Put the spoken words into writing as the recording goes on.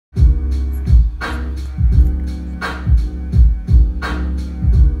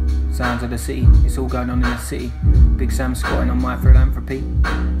sounds of the city, it's all going on in the city. Big Sam squatting on my philanthropy.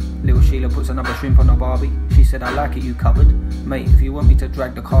 Little Sheila puts another shrimp on her barbie. She said, I like it, you cupboard. Mate, if you want me to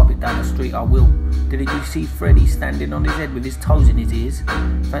drag the carpet down the street, I will. Didn't you see Freddy standing on his head with his toes in his ears?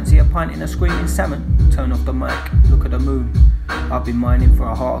 Fancy a pint and a screaming salmon? Turn off the mic, look at the moon. I've been mining for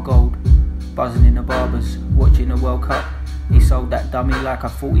a heart of gold, buzzing in the barbers, watching the World Cup. He sold that dummy like a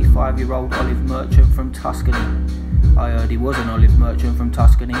 45-year-old olive merchant from Tuscany. I heard he was an olive merchant from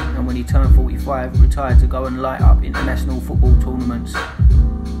Tuscany, and when he turned 45, retired to go and light up international football tournaments.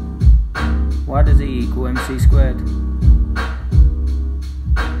 Why does E equal MC squared?